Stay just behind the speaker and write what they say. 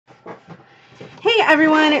Hey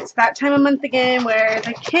everyone, it's that time of month again where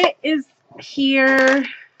the kit is here.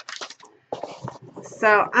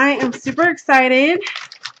 So I am super excited.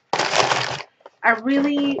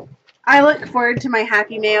 I look forward to my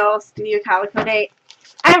Happy Mail Studio Calico Day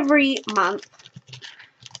every month.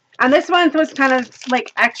 And this month was kind of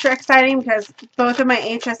like extra exciting because both of my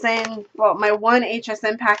HSN, well, my one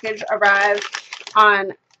HSN package arrived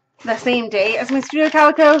on the same day as my Studio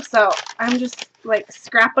Calico. So I'm just like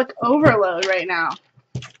scrapbook overload right now.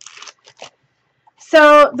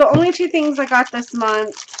 So the only two things I got this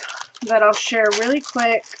month that I'll share really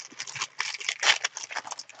quick.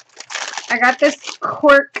 I got this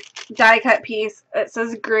cork die cut piece. It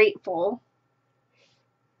says Grateful.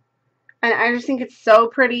 And I just think it's so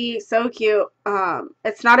pretty, so cute.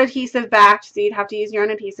 It's not adhesive backed, so you'd have to use your own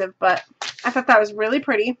adhesive, but I thought that was really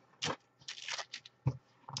pretty.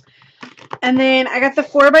 And then I got the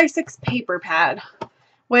 4x6 paper pad,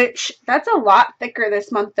 which that's a lot thicker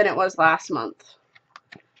this month than it was last month.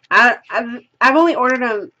 I've only ordered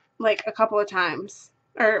them like a couple of times,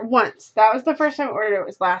 or once. That was the first time I ordered it,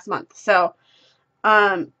 was last month. So,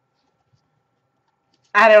 I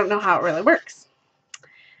don't know how it really works.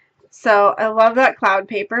 So, I love that cloud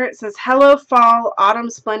paper. It says, "Hello, fall, autumn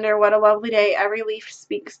splendor, what a lovely day. Every leaf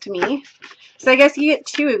speaks to me." So, I guess you get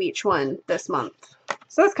 2 of each one this month.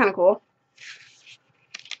 So, that's kind of cool.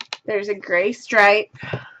 There's a gray stripe.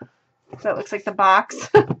 So, it looks like the box.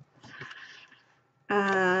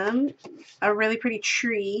 A really pretty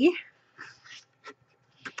tree.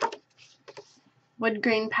 Wood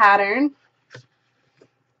grain pattern.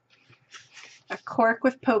 A cork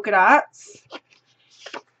with polka dots.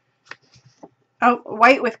 Oh,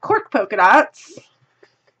 white with cork polka dots.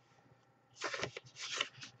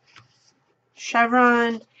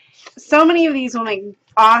 Chevron. So many of these will make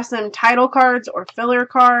awesome title cards or filler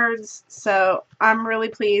cards. So I'm really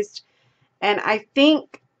pleased. And I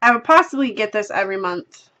think I would possibly get this every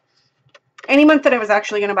month. Any month that I was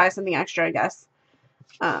actually going to buy something extra, I guess.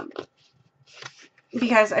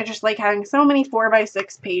 Because I just like having so many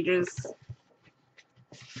 4x6 pages.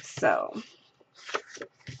 So,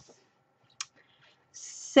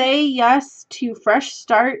 say yes to fresh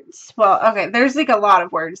starts. Well, okay, there's like a lot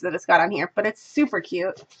of words that it's got on here, but it's super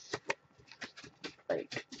cute.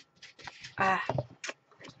 Like,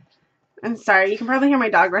 I'm sorry, you can probably hear my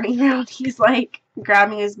dog running around. He's like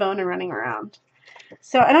grabbing his bone and running around.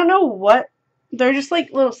 So I don't know what, they're just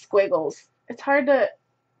like little squiggles. It's hard to,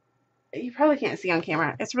 you probably can't see on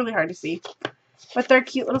camera. It's really hard to see. But they're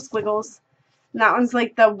cute little squiggles. And that one's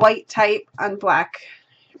like the white type on black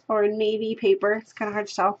or navy paper. It's kind of hard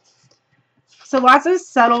to tell. So lots of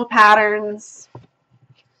subtle patterns.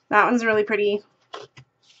 That one's really pretty.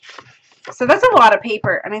 So that's a lot of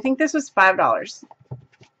paper. And I think this was $5.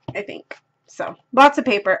 I think. So lots of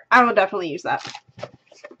paper. I will definitely use that.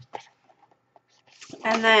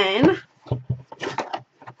 And then,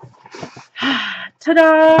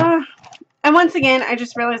 ta-da! And once again, I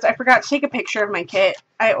just realized I forgot to take a picture of my kit.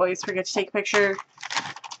 I always forget to take a picture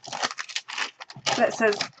that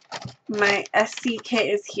says my SC kit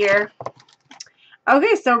is here.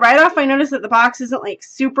 Okay, so right off I noticed that the box isn't like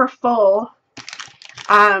super full.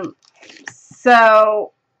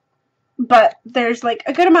 But there's like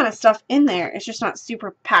a good amount of stuff in there. It's just not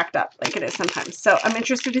super packed up like it is sometimes. So I'm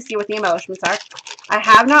interested to see what the embellishments are. I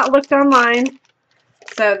have not looked online,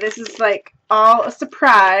 so this is like all a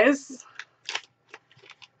surprise.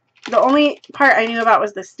 The only part I knew about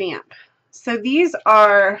was the stamp. So these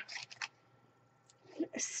are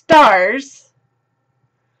stars,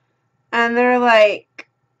 and they're like,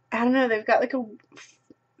 I don't know, they've got like a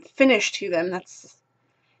finish to them that's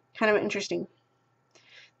kind of interesting.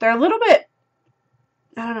 They're a little bit,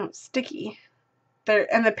 I don't know, sticky.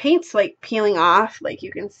 And the paint's like peeling off, like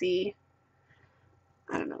you can see.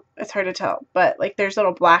 I don't know, it's hard to tell, but like there's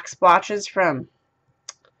little black splotches from,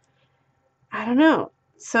 I don't know.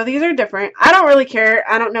 So these are different. I don't really care.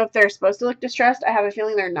 I don't know if they're supposed to look distressed. I have a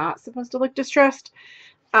feeling they're not supposed to look distressed.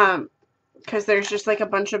 Because there's just like a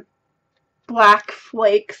bunch of black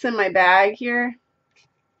flakes in my bag here.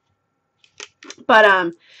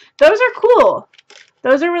 But those are cool.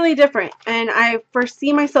 Those are really different. And I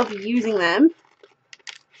foresee myself using them.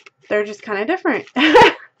 They're just kind of different.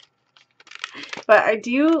 But I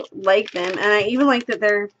do like them. And I even like that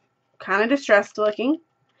they're kind of distressed looking.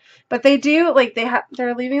 But they do, like,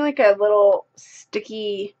 they're leaving like a little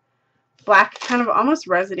sticky black kind of almost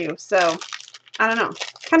residue. So, I don't know.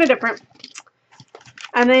 Kind of different.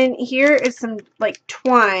 And then here is some, like,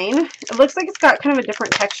 twine. It looks like it's got kind of a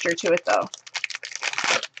different texture to it, though.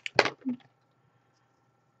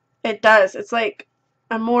 It does. It's like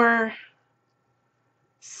a more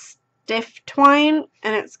stiff twine,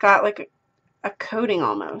 and it's got like a coating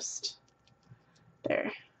almost.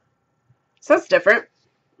 There. So that's different.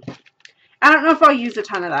 I don't know if I'll use a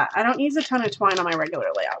ton of that. I don't use a ton of twine on my regular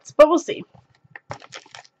layouts, but we'll see.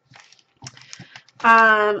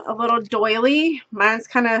 A little doily. Mine's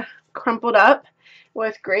kind of crumpled up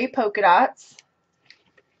with gray polka dots.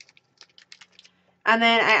 And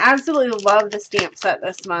then I absolutely love the stamp set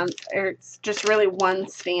this month. It's just really one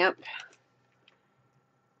stamp.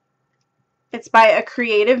 It's by A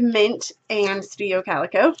Creative Mint and Studio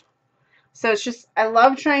Calico. So it's just, I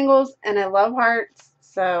love triangles and I love hearts.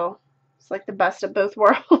 So it's like the best of both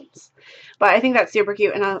worlds. But I think that's super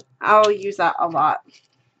cute and I'll use that a lot.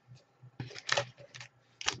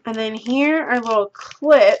 And then here are little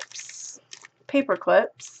clips, paper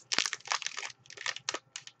clips.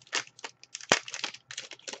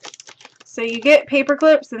 So you get paper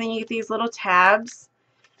clips and then you get these little tabs,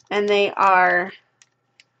 and they are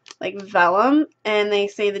like vellum, and they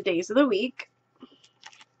say the days of the week.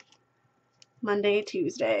 Monday,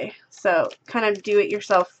 Tuesday. So kind of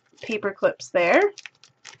do-it-yourself paper clips there.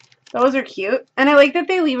 Those are cute. And I like that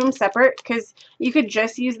they leave them separate because you could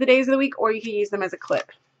just use the days of the week or you could use them as a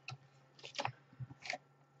clip.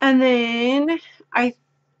 And then I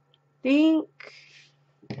think,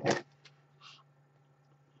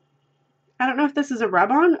 I don't know if this is a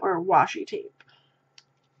rub-on or a washi tape.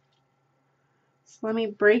 So let me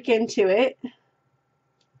break into it.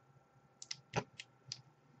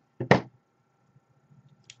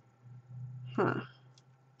 Huh.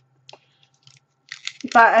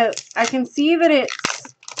 But I can see that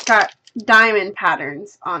it's got diamond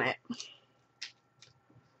patterns on it.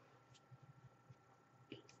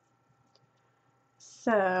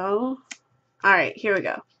 So, alright, here we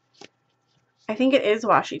go. I think it is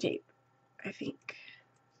washi tape. I think.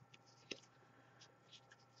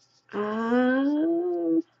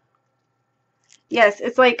 Yes,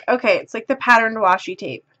 it's like, okay, it's like the patterned washi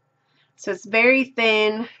tape. So it's very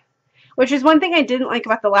thin, which is one thing I didn't like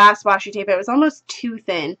about the last washi tape. It was almost too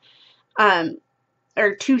thin,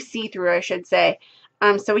 or too see-through, I should say.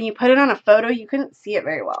 So when you put it on a photo, you couldn't see it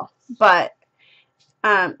very well. But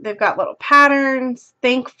they've got little patterns,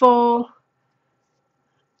 thankful,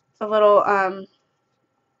 a little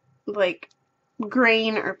like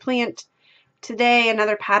grain or plant. Today,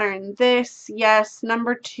 another pattern, this, yes,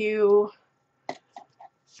 number 2,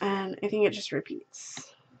 and I think it just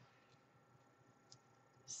repeats.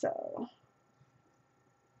 So,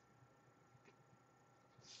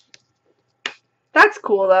 that's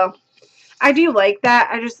cool though. I do like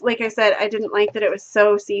that. I just, like I said, I didn't like that it was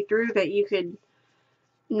so see-through that you could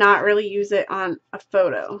not really use it on a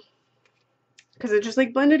photo. Because it just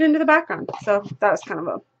like blended into the background. So, that was kind of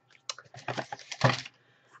a...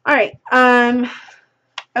 Alright, oh,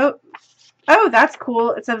 that's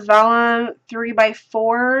cool. It's a vellum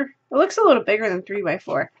 3x4. It looks a little bigger than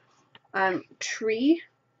 3x4. Tree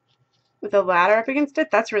with a ladder up against it.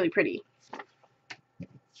 That's really pretty.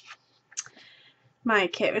 My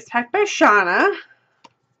kit was packed by Shauna.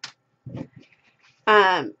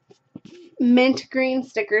 Mint green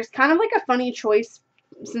stickers. Kind of like a funny choice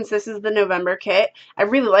since this is the November kit. I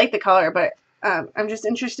really like the color, but I'm just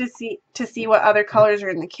interested to see what other colors are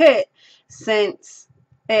in the kit since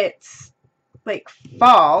it's like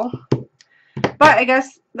fall. But I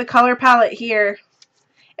guess the color palette here,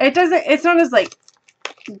 it's not as like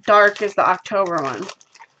dark as the October one.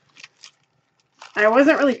 I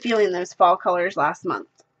wasn't really feeling those fall colors last month.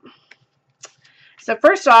 So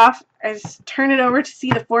first off, I just turn it over to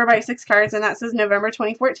see the 4x6 cards, and that says November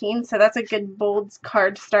 2014, so that's a good bold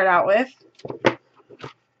card to start out with.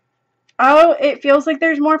 Oh, it feels like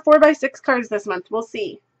there's more 4x6 cards this month. We'll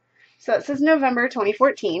see. So it says November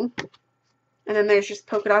 2014, and then there's just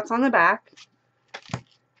polka dots on the back.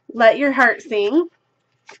 Let Your Heart Sing.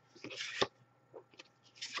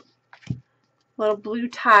 Little blue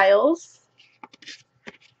tiles.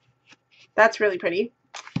 That's really pretty.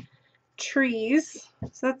 Trees.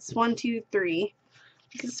 So that's 1, 2, 3.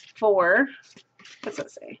 This is 4. What's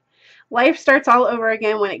that say? Life starts all over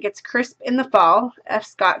again when it gets crisp in the fall. F.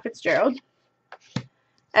 Scott Fitzgerald.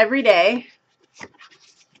 Every day.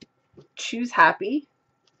 Choose happy.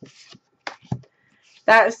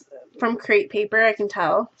 That is from Crate Paper, I can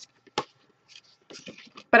tell.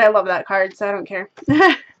 But I love that card, so I don't care.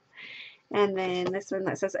 And then this one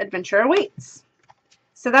that says Adventure Awaits.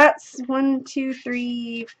 So that's 1, 2,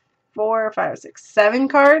 3, 4, 5, 6, 7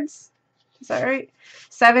 cards. Is that right?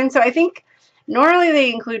 7. So I think normally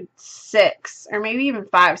they include 6 or maybe even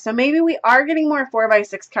 5. So maybe we are getting more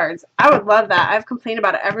 4x6 cards. I would love that. I've complained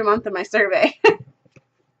about it every month in my survey.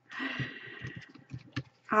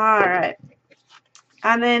 Alright.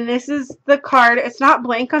 And then this is the card. It's not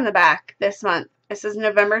blank on the back this month. It says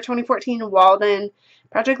November 2014 Walden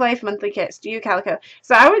Project Life Monthly Kit, Studio Calico.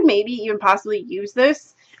 So I would maybe even possibly use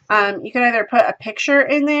this. You can either put a picture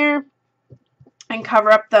in there and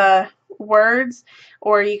cover up the words,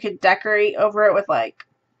 or you could decorate over it with like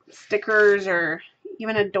stickers or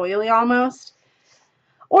even a doily almost.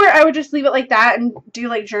 Or I would just leave it like that and do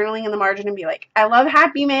like journaling in the margin and be like, I love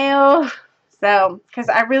Happy Mail. So, because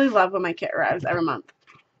I really love when my kit arrives every month.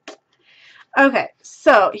 Okay,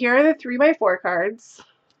 so here are the 3x4 cards.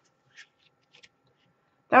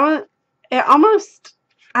 That one, it almost,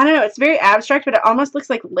 I don't know, it's very abstract, but it almost looks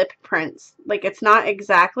like lip prints. Like it's not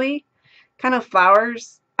exactly kind of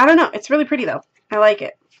flowers. I don't know, it's really pretty though. I like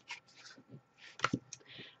it.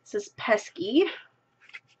 This is Pesky.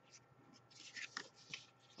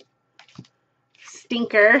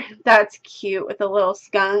 Stinker, that's cute with a little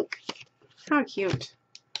skunk. How cute.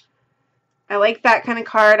 I like that kind of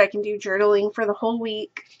card. I can do journaling for the whole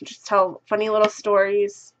week. Just tell funny little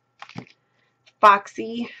stories.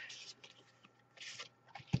 Foxy.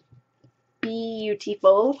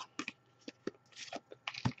 Beautiful.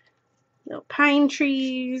 Little pine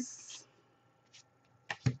trees.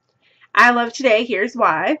 I love today. Here's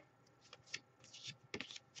why.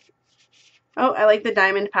 Oh, I like the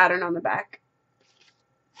diamond pattern on the back.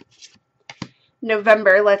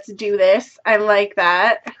 November, let's do this. I like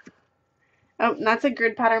that. Oh, that's a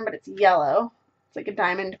grid pattern, but it's yellow. It's like a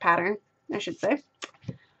diamond pattern, I should say.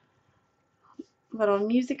 Little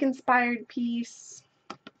music-inspired piece.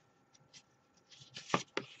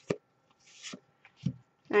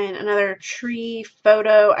 And another tree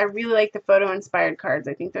photo. I really like the photo-inspired cards.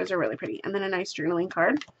 I think those are really pretty. And then a nice journaling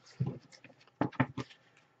card.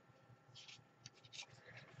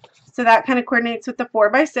 So that kind of coordinates with the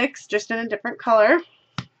 4x6, just in a different color.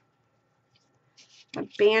 A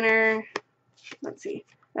banner. Let's see.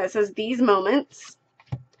 That says These Moments.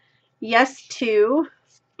 Yes to.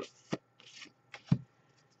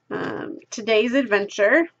 Today's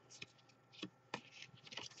Adventure.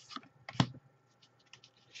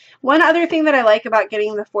 One other thing that I like about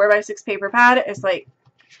getting the 4x6 paper pad is like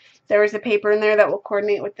there was a paper in there that will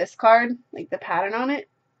coordinate with this card, like the pattern on it.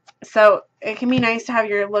 So it can be nice to have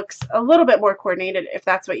your looks a little bit more coordinated if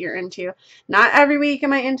that's what you're into. Not every week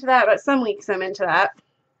am I into that, but some weeks I'm into that.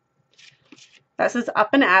 This is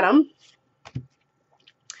Up and Atom.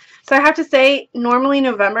 So I have to say, normally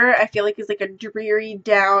November I feel like is like a dreary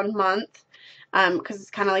down month because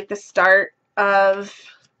it's kind of like the start of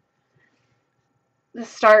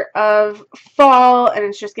fall, and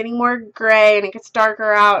it's just getting more gray and it gets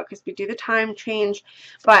darker out because we do the time change.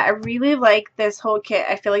 But I really like this whole kit.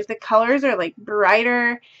 I feel like the colors are like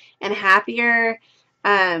brighter and happier,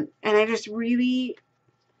 and I really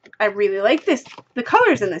like the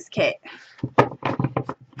colors in this kit.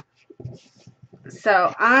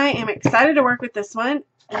 So I am excited to work with this one.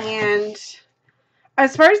 And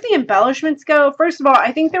as far as the embellishments go, first of all,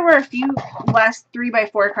 I think there were a few less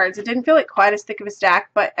 3x4 cards. It didn't feel like quite as thick of a stack,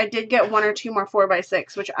 but I did get one or two more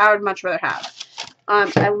 4x6, which I would much rather have.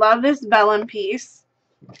 I love this vellum piece.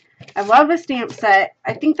 I love the stamp set.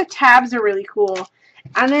 I think the tabs are really cool.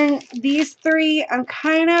 And then these three, I'm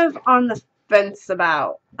kind of on the fence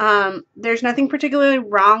about. There's nothing particularly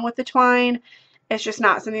wrong with the twine. It's just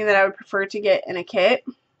not something that I would prefer to get in a kit.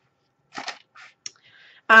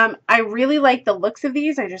 I really like the looks of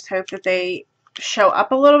these. I just hope that they show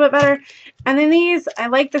up a little bit better. And then these, I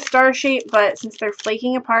like the star shape, but since they're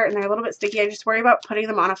flaking apart and they're a little bit sticky, I just worry about putting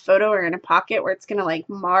them on a photo or in a pocket where it's going to like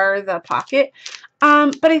mar the pocket.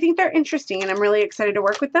 But I think they're interesting and I'm really excited to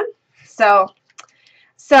work with them. So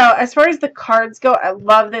as far as the cards go, I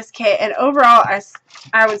love this kit. And overall,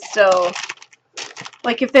 I would still,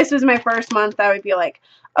 like if this was my first month, I would be like,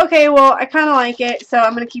 okay, well, I kind of like it, so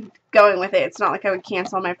I'm going to keep going with it. It's not like I would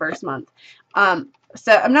cancel my first month.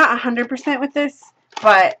 So I'm not 100% with this,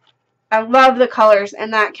 but I love the colors,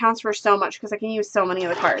 and that counts for so much because I can use so many of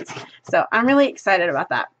the cards. So I'm really excited about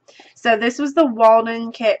that. So this was the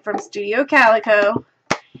Walden kit from Studio Calico,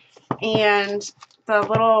 and the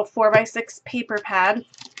little 4x6 paper pad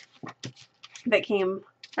that came,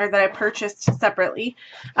 or that I purchased separately.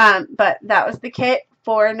 But that was the kit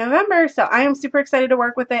for November, so I am super excited to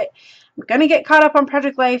work with it. I'm going to get caught up on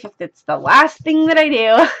Project Life if it's the last thing that I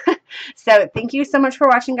do. So thank you so much for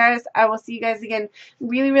watching, guys. I will see you guys again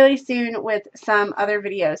really, really soon with some other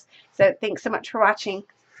videos. So thanks so much for watching.